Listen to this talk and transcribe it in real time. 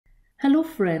Hello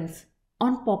friends,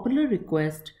 on popular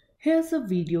request, here's a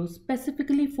video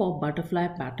specifically for Butterfly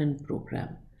Pattern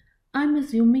Program. I'm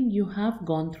assuming you have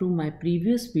gone through my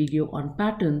previous video on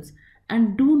patterns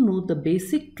and do know the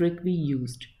basic trick we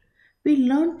used. We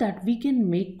learned that we can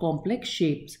make complex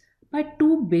shapes by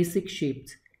two basic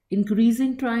shapes,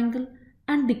 increasing triangle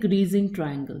and decreasing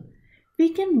triangle. We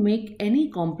can make any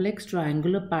complex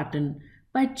triangular pattern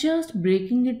by just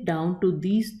breaking it down to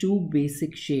these two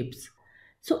basic shapes.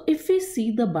 So if we see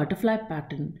the butterfly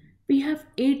pattern, we have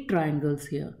 8 triangles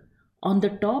here. On the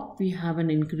top we have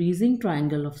an increasing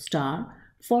triangle of star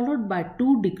followed by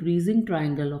 2 decreasing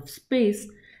triangle of space.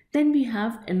 Then we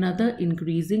have another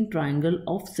increasing triangle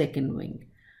of second wing.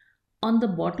 On the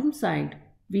bottom side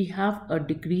we have a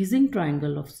decreasing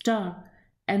triangle of star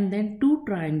and then 2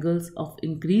 triangles of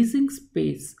increasing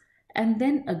space and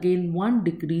then again 1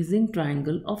 decreasing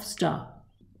triangle of star.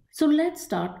 So let's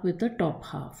start with the top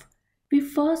half. We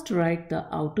first write the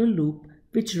outer loop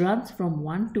which runs from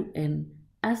 1 to n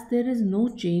as there is no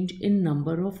change in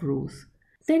number of rows.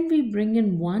 Then we bring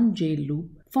in one J loop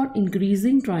for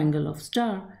increasing triangle of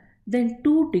star, then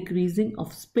 2 decreasing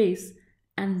of space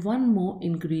and 1 more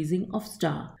increasing of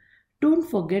star. Don't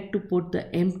forget to put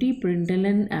the empty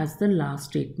println as the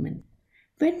last statement.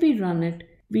 When we run it,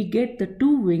 we get the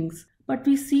 2 wings but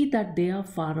we see that they are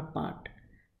far apart.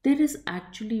 There is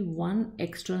actually one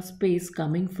extra space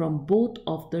coming from both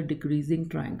of the decreasing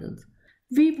triangles.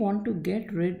 We want to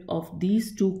get rid of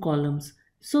these 2 columns,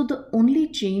 so the only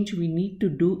change we need to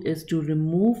do is to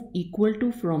remove equal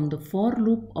to from the for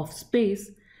loop of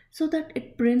space so that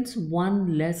it prints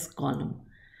one less column.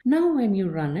 Now when you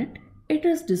run it, it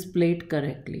is displayed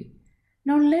correctly.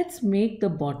 Now let's make the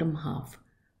bottom half.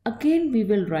 Again we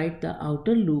will write the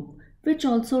outer loop which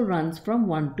also runs from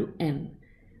 1 to n.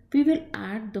 We will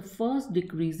add the first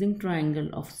decreasing triangle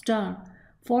of star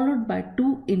followed by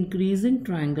 2 increasing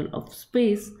triangle of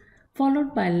space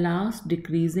followed by last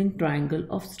decreasing triangle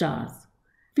of stars.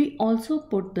 We also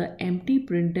put the empty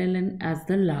println as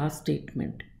the last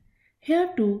statement. Here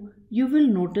too you will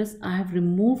notice I have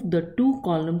removed the 2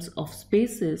 columns of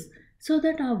spaces so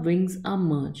that our wings are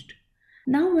merged.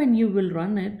 Now when you will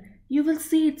run it, you will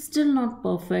see it's still not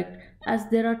perfect as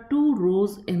there are 2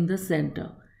 rows in the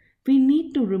center. We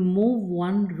need to remove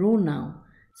one row now.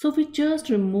 So we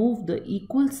just remove the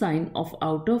equal sign of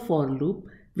outer for loop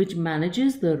which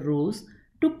manages the rows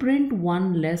to print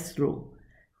one less row.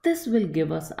 This will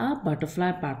give us our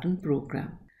butterfly pattern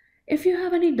program. If you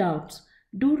have any doubts,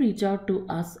 do reach out to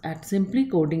us at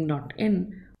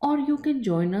simplycoding.in or you can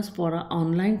join us for our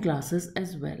online classes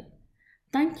as well.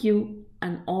 Thank you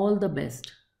and all the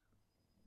best.